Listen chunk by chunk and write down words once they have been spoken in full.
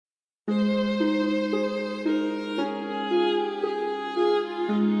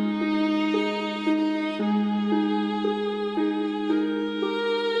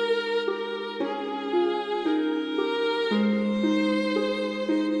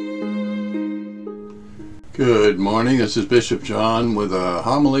Good morning, this is Bishop John with a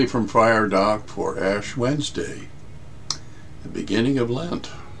homily from Friar Doc for Ash Wednesday, the beginning of Lent.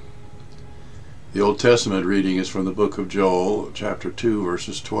 The Old Testament reading is from the book of Joel, chapter 2,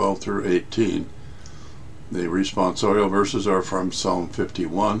 verses 12 through 18. The responsorial verses are from Psalm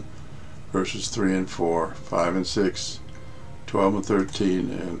 51, verses 3 and 4, 5 and 6, 12 and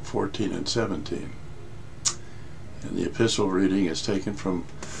 13, and 14 and 17. And the epistle reading is taken from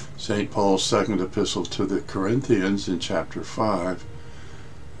St. Paul's second epistle to the Corinthians in chapter 5,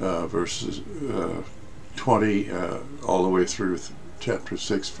 verses 20 all the way through chapter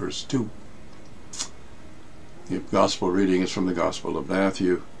 6, verse 2. The gospel reading is from the Gospel of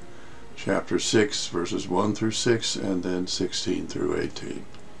Matthew, chapter 6, verses 1 through 6, and then 16 through 18.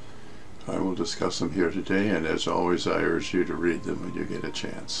 I will discuss them here today, and as always, I urge you to read them when you get a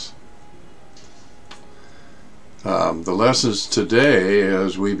chance. The lessons today,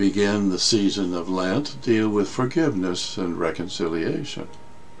 as we begin the season of Lent, deal with forgiveness and reconciliation.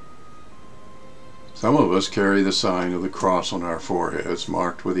 Some of us carry the sign of the cross on our foreheads,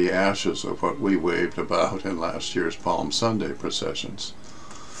 marked with the ashes of what we waved about in last year's Palm Sunday processions.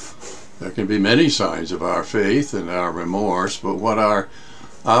 There can be many signs of our faith and our remorse, but what our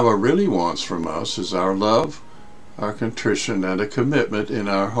Abba really wants from us is our love, our contrition, and a commitment in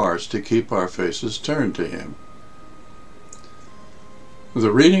our hearts to keep our faces turned to Him.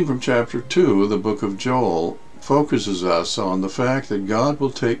 The reading from chapter 2 of the book of Joel focuses us on the fact that God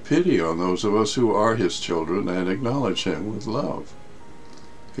will take pity on those of us who are His children and acknowledge Him with love.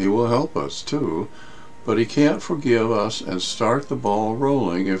 He will help us too, but He can't forgive us and start the ball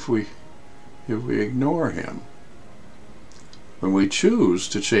rolling if we ignore Him. When we choose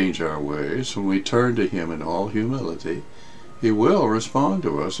to change our ways, when we turn to Him in all humility, He will respond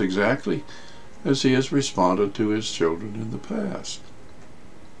to us exactly as He has responded to His children in the past.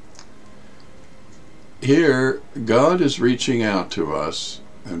 Here, God is reaching out to us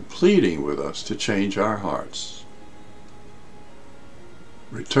and pleading with us to change our hearts.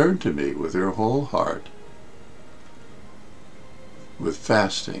 Return to me with your whole heart, with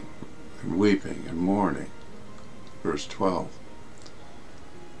fasting and weeping and mourning. Verse 12.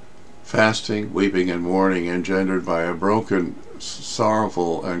 Fasting, weeping, and mourning engendered by a broken,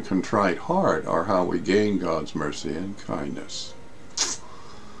 sorrowful, and contrite heart are how we gain God's mercy and kindness.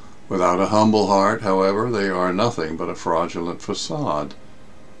 Without a humble heart, however, they are nothing but a fraudulent facade,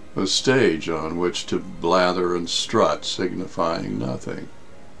 a stage on which to blather and strut, signifying nothing.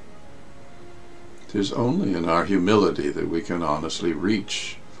 It is only in our humility that we can honestly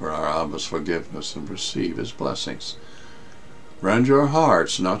reach for our Abba's forgiveness and receive His blessings. Rend your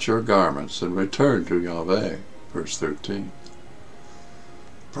hearts, not your garments, and return to Yahweh. Verse 13.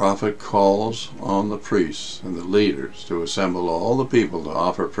 The prophet calls on the priests and the leaders to assemble all the people to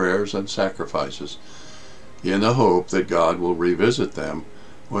offer prayers and sacrifices in the hope that God will revisit them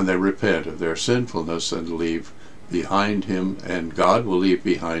when they repent of their sinfulness and leave behind Him, and God will leave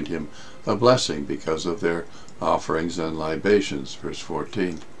behind Him a blessing because of their offerings and libations. Verse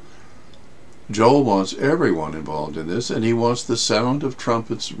 14. Joel wants everyone involved in this, and he wants the sound of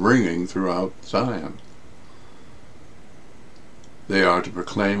trumpets ringing throughout Zion. They are to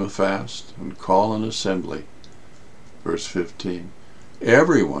proclaim a fast and call an assembly. Verse 15.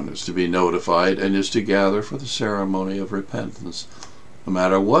 Everyone is to be notified and is to gather for the ceremony of repentance, no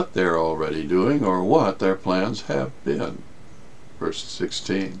matter what they're already doing or what their plans have been. Verse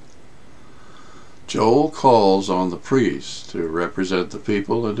 16. Joel calls on the priests to represent the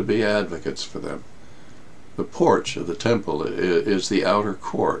people and to be advocates for them. The porch of the temple is the outer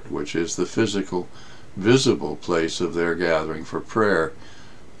court, which is the physical, visible place of their gathering for prayer,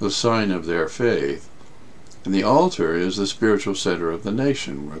 the sign of their faith, and the altar is the spiritual center of the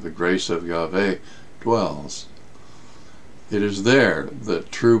nation, where the grace of Yahweh dwells. It is there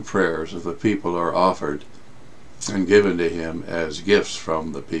that true prayers of the people are offered and given to Him as gifts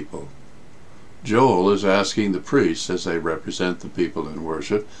from the people. Joel is asking the priests, as they represent the people in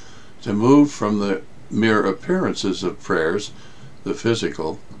worship, to move from the mere appearances of prayers, the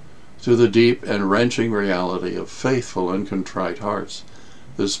physical, to the deep and wrenching reality of faithful and contrite hearts,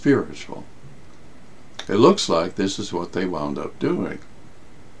 the spiritual. It looks like this is what they wound up doing.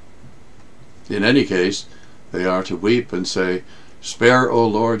 In any case, they are to weep and say, "Spare, O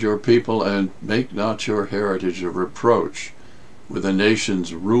Lord, your people, and make not your heritage a reproach with the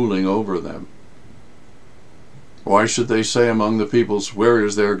nations ruling over them." Why should they say among the peoples, where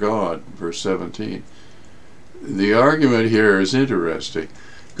is their God? Verse 17. The argument here is interesting.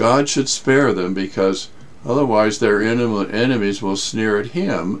 God should spare them because otherwise their enemies will sneer at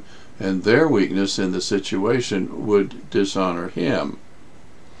him, and their weakness in the situation would dishonor him.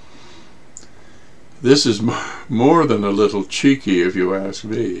 This is more than a little cheeky, if you ask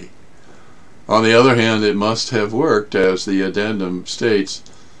me. On the other hand, it must have worked, as the addendum states.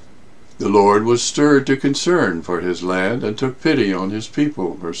 The Lord was stirred to concern for his land and took pity on his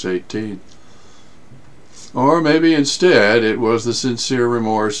people, verse 18. Or maybe instead it was the sincere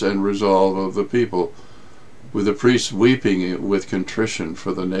remorse and resolve of the people, with the priests weeping with contrition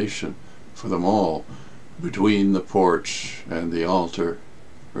for the nation, for them all, between the porch and the altar,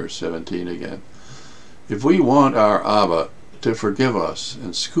 verse 17 again. If we want our Abba to forgive us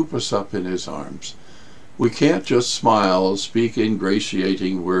and scoop us up in his arms, we can't just smile, speak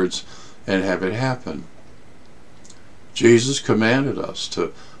ingratiating words, and have it happen. Jesus commanded us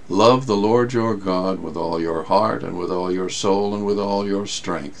to love the Lord your God with all your heart and with all your soul and with all your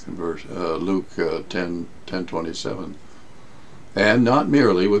strength, in Luke 10:27, and not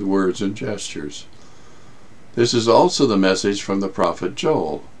merely with words and gestures. This is also the message from the prophet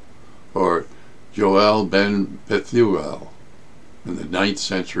Joel, or Joel ben Bethuel, in the 9th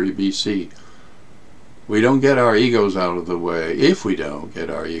century BC. We don't get our egos out of the way. If we don't get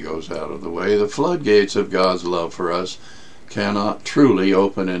our egos out of the way, the floodgates of God's love for us cannot truly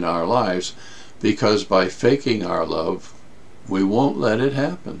open in our lives, because by faking our love, we won't let it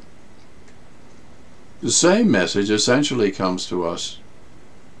happen. The same message essentially comes to us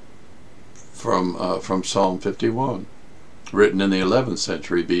from Psalm 51, written in the 11th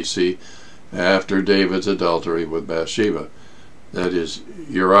century BC, after David's adultery with Bathsheba. That is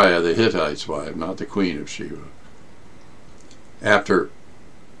Uriah the Hittite's wife, not the Queen of Sheba.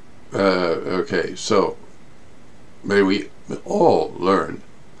 So may we all learn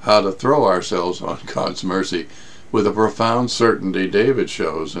how to throw ourselves on God's mercy with a profound certainty David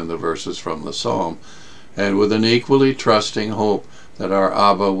shows in the verses from the Psalm, and with an equally trusting hope that our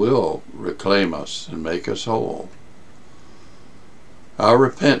Abba will reclaim us and make us whole. Our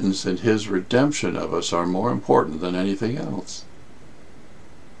repentance and his redemption of us are more important than anything else.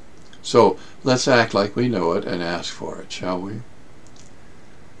 So let's act like we know it and ask for it, shall we?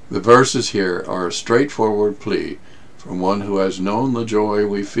 The verses here are a straightforward plea from one who has known the joy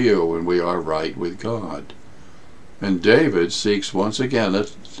we feel when we are right with God. And David seeks once again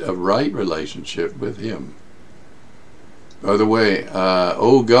a right relationship with him. By the way,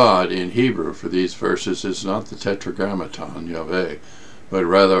 O God in Hebrew for these verses is not the Tetragrammaton, Yahweh, but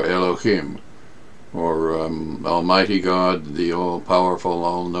rather Elohim, or Almighty God, the all-powerful,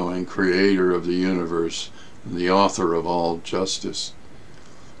 all-knowing creator of the universe, and the author of all justice.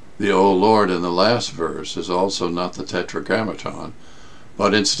 The O Lord in the last verse is also not the Tetragrammaton,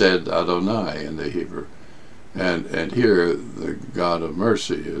 but instead Adonai in the Hebrew. And here the God of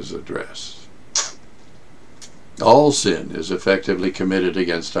mercy is addressed. All sin is effectively committed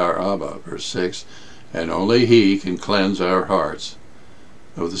against our Abba, verse 6, and only he can cleanse our hearts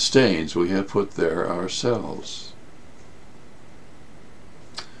of the stains we have put there ourselves.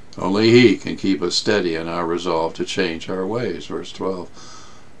 Only he can keep us steady in our resolve to change our ways, verse 12.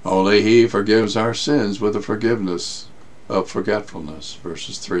 Only he forgives our sins with the forgiveness of forgetfulness,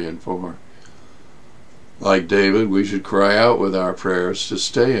 verses 3 and 4. Like David, we should cry out with our prayers to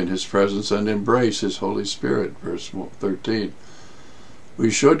stay in his presence and embrace his Holy Spirit, verse 13. We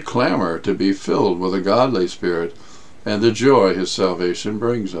should clamor to be filled with a godly spirit and the joy his salvation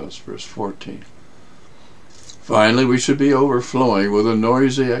brings us, verse 14. Finally, we should be overflowing with a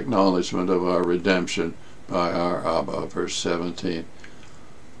noisy acknowledgement of our redemption by our Abba, verse 17.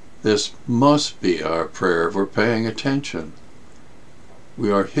 This must be our prayer if we're paying attention.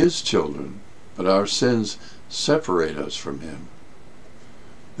 We are his children, but our sins separate us from him.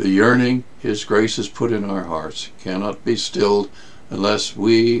 The yearning his grace has put in our hearts cannot be stilled unless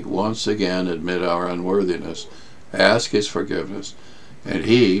we once again admit our unworthiness, ask his forgiveness, and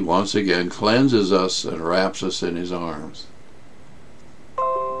he once again cleanses us and wraps us in his arms.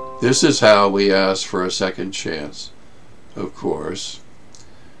 This is how we ask for a second chance, of course,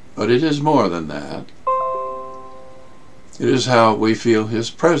 but it is more than that. It is how we feel his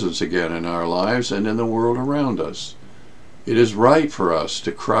presence again in our lives and in the world around us. It is right for us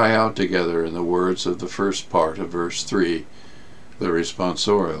to cry out together in the words of the first part of verse 3, the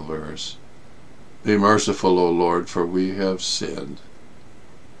responsorial verse. Be merciful, O Lord, for we have sinned.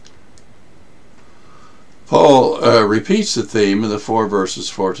 Paul repeats the theme in the 4 verses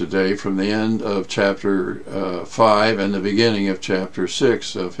for today from the end of chapter 5 and the beginning of chapter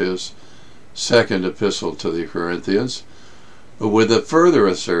 6 of his second epistle to the Corinthians, with a further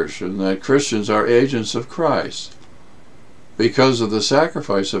assertion that Christians are agents of Christ. Because of the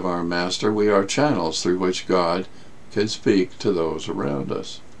sacrifice of our Master, we are channels through which God can speak to those around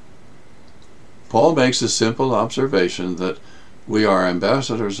us. Paul makes a simple observation that we are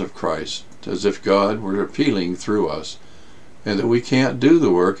ambassadors of Christ, as if God were appealing through us, and that we can't do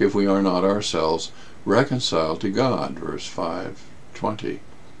the work if we are not ourselves reconciled to God, verse 5:20.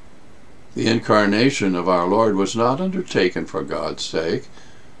 The incarnation of our Lord was not undertaken for God's sake,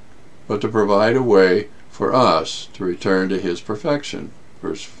 but to provide a way for us to return to his perfection,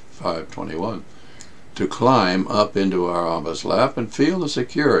 verse 5:21, to climb up into our Abba's lap and feel the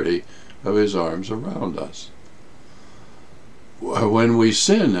security of his arms around us. When we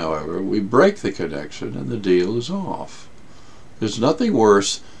sin, however, we break the connection and the deal is off. There's nothing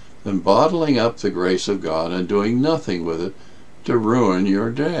worse than bottling up the grace of God and doing nothing with it to ruin your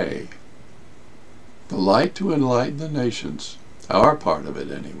day. The light to enlighten the nations, our part of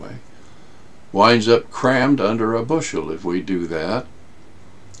it anyway, winds up crammed under a bushel if we do that.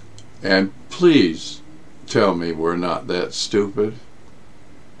 And please tell me we're not that stupid.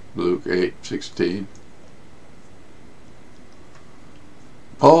 Luke 8:16.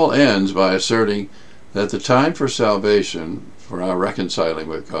 Paul ends by asserting that the time for salvation, for our reconciling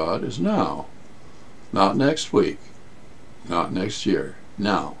with God, is now. Not next week, not next year,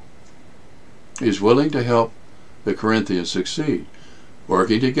 now. He's willing to help the Corinthians succeed.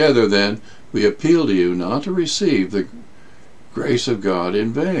 Working together, then, we appeal to you not to receive the grace of God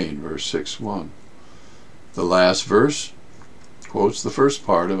in vain, verse 6:1. The last verse quotes the first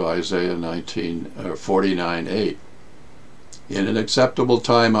part of Isaiah 49:8. In an acceptable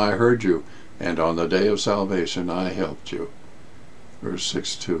time I heard you, and on the day of salvation I helped you, verse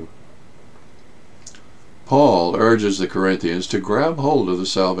 6:2. Paul urges the Corinthians to grab hold of the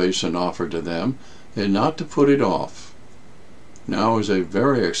salvation offered to them and not to put it off. Now is a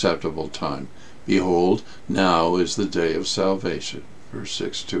very acceptable time. Behold, now is the day of salvation. Verse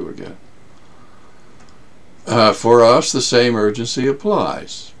 6:2 again. For us, the same urgency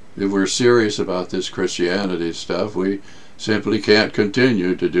applies. If we're serious about this Christianity stuff, we simply can't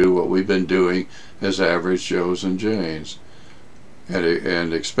continue to do what we've been doing as average Joes and Janes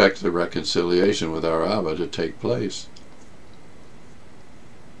and expect the reconciliation with our Abba to take place.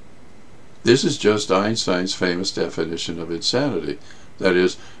 This is just Einstein's famous definition of insanity. That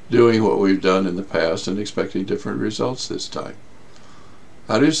is, doing what we've done in the past and expecting different results this time.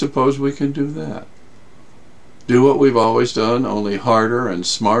 How do you suppose we can do that? Do what we've always done, only harder and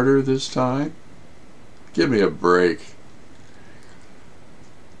smarter this time? Give me a break.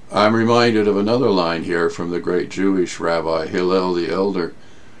 I'm reminded of another line here from the great Jewish rabbi Hillel the Elder,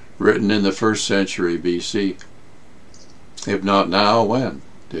 written in the 1st century BC. If not now, when?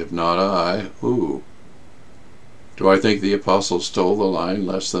 If not I, who? Do I think the apostle stole the line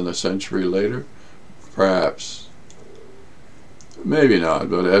less than a century later? Perhaps. Maybe not,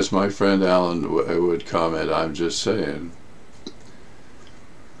 but as my friend Alan would comment, I'm just saying.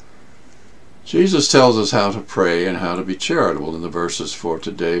 Jesus tells us how to pray and how to be charitable in the verses for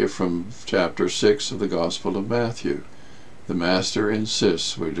today from chapter 6 of the Gospel of Matthew. The Master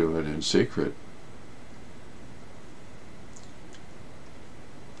insists we do it in secret.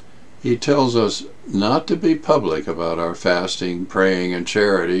 He tells us not to be public about our fasting, praying, and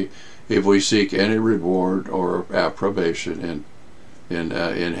charity if we seek any reward or approbation in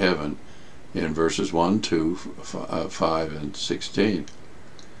heaven, in verses 1, 2, 5, and 16.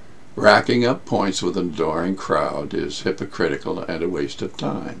 Racking up points with an adoring crowd is hypocritical and a waste of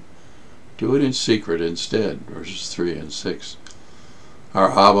time. Do it in secret instead, verses 3 and 6.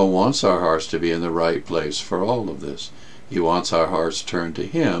 Our Abba wants our hearts to be in the right place for all of this. He wants our hearts turned to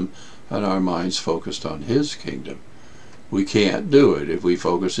Him and our minds focused on His kingdom. We can't do it if we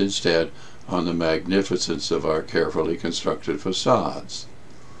focus instead on the magnificence of our carefully constructed facades.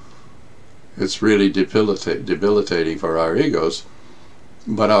 It's really debilitating for our egos,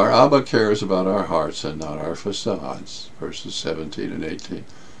 but our Abba cares about our hearts and not our facades, verses 17 and 18.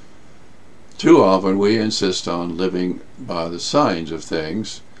 Too often we insist on living by the signs of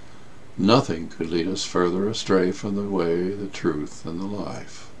things. Nothing could lead us further astray from the way, the truth, and the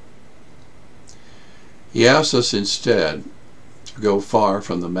life. He asks us instead to go far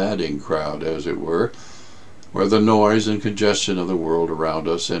from the madding crowd, as it were, where the noise and congestion of the world around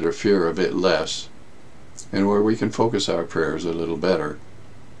us interfere a bit less, and where we can focus our prayers a little better.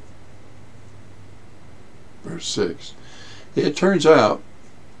 Verse 6. It turns out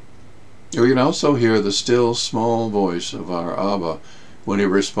we can also hear the still small voice of our Abba when He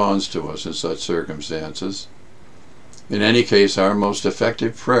responds to us in such circumstances. In any case, our most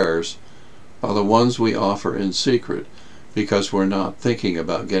effective prayers are the ones we offer in secret because we're not thinking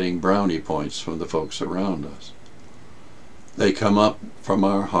about getting brownie points from the folks around us. They come up from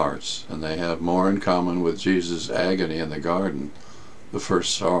our hearts, and they have more in common with Jesus' agony in the garden, the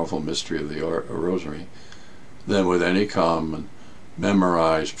first sorrowful mystery of the Rosary, than with any common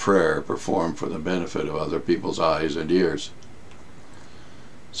memorized prayer performed for the benefit of other people's eyes and ears.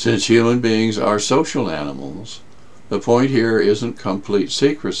 Since human beings are social animals, the point here isn't complete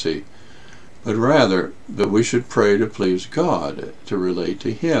secrecy, but rather that we should pray to please God, to relate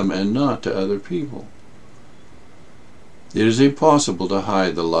to Him and not to other people. It is impossible to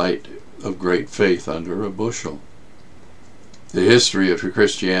hide the light of great faith under a bushel. The history of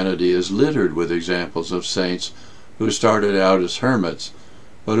Christianity is littered with examples of saints who started out as hermits,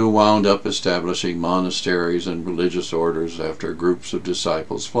 but who wound up establishing monasteries and religious orders after groups of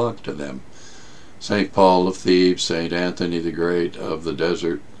disciples flocked to them. St. Paul of Thebes, St. Anthony the Great of the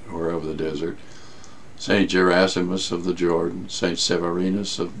desert, St. Gerasemus of the Jordan, St.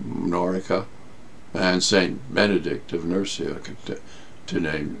 Severinus of Norica, and St. Benedict of Nursia, to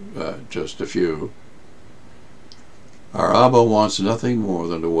name just a few. Our Abba wants nothing more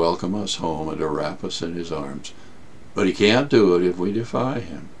than to welcome us home and to wrap us in his arms. But he can't do it if we defy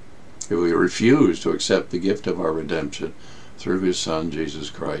him, if we refuse to accept the gift of our redemption through his Son, Jesus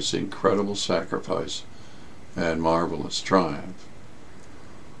Christ's incredible sacrifice and marvelous triumph.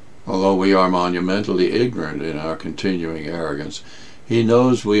 Although we are monumentally ignorant in our continuing arrogance, he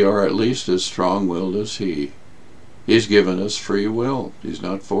knows we are at least as strong-willed as he. He's given us free will. He's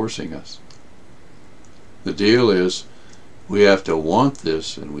not forcing us. The deal is, we have to want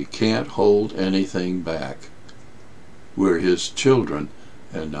this, and we can't hold anything back. We're his children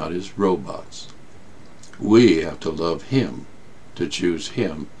and not his robots. We have to love him, to choose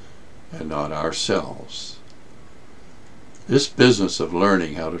him, and not ourselves. This business of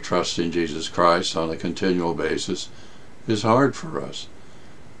learning how to trust in Jesus Christ on a continual basis is hard for us.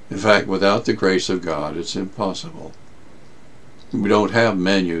 In fact, without the grace of God, it's impossible. We don't have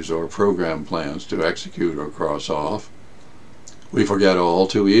menus or program plans to execute or cross off. We forget all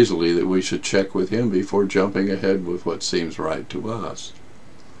too easily that we should check with him before jumping ahead with what seems right to us.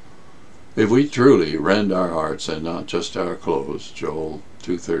 If we truly rend our hearts and not just our clothes, Joel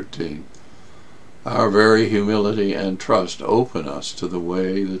 2:13, our very humility and trust open us to the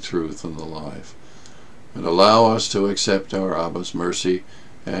way, the truth, and the life, and allow us to accept our Abba's mercy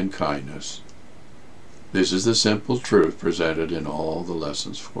and kindness. This is the simple truth presented in all the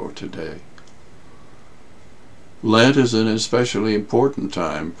lessons for today. Lent is an especially important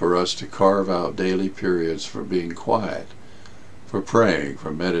time for us to carve out daily periods for being quiet, for praying,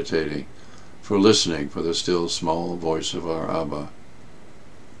 for meditating, for listening for the still small voice of our Abba.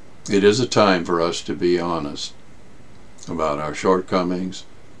 It is a time for us to be honest about our shortcomings,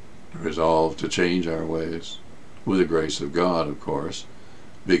 to resolve to change our ways, with the grace of God, of course,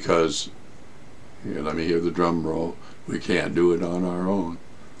 because, here, let me hear the drum roll, we can't do it on our own,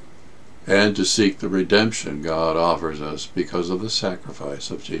 and to seek the redemption God offers us because of the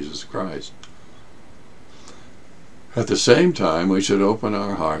sacrifice of Jesus Christ. At the same time, we should open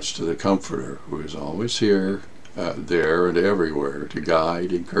our hearts to the Comforter, who is always here, there, and everywhere to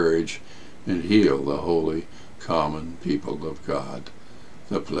guide, encourage, and heal the holy, common people of God,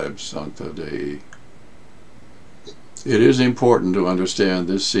 the plebs sancta Dei. It is important to understand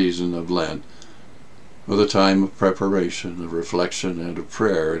this season of Lent with a time of preparation, of reflection, and of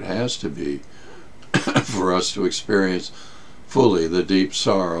prayer. It has to be for us to experience fully the deep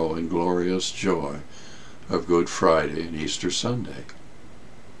sorrow and glorious joy of Good Friday and Easter Sunday.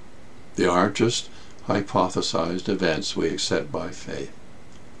 They aren't just hypothesized events we accept by faith.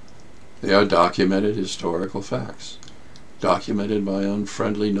 They are documented historical facts, documented by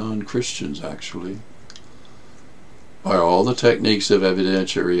unfriendly non-Christians, actually. By all the techniques of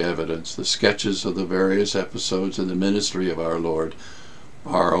evidentiary evidence, the sketches of the various episodes in the ministry of our Lord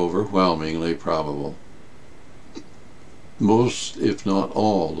are overwhelmingly probable. Most, if not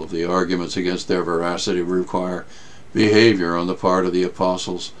all, of the arguments against their veracity require behavior on the part of the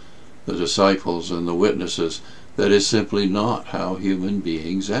apostles, the disciples, and the witnesses that is simply not how human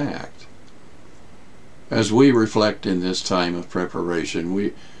beings act. As we reflect in this time of preparation,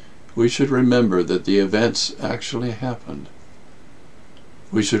 we should remember that the events actually happened.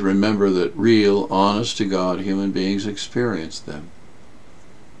 We should remember that real, honest-to-God human beings experienced them.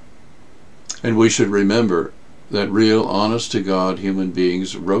 And we should remember that real, honest-to-God human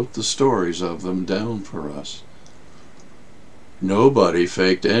beings wrote the stories of them down for us. Nobody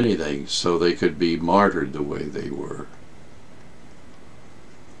faked anything so they could be martyred the way they were.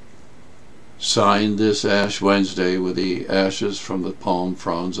 signed this Ash Wednesday with the ashes from the palm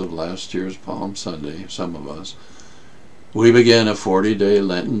fronds of last year's Palm Sunday, some of us. We begin a 40-day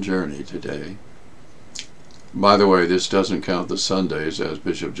Lenten journey today. By the way, this doesn't count the Sundays, as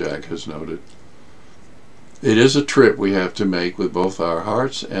Bishop Jack has noted. It is a trip we have to make with both our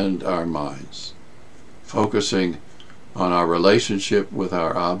hearts and our minds, focusing on our relationship with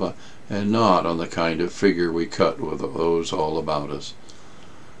our Abba and not on the kind of figure we cut with those all about us.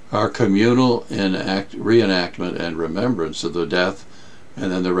 Our communal reenactment and remembrance of the death and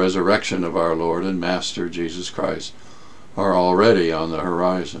then the resurrection of our Lord and Master Jesus Christ are already on the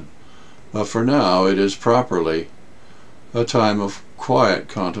horizon. But for now, it is properly a time of quiet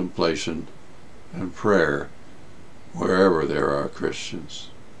contemplation and prayer wherever there are Christians.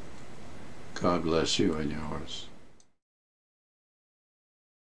 God bless you and yours.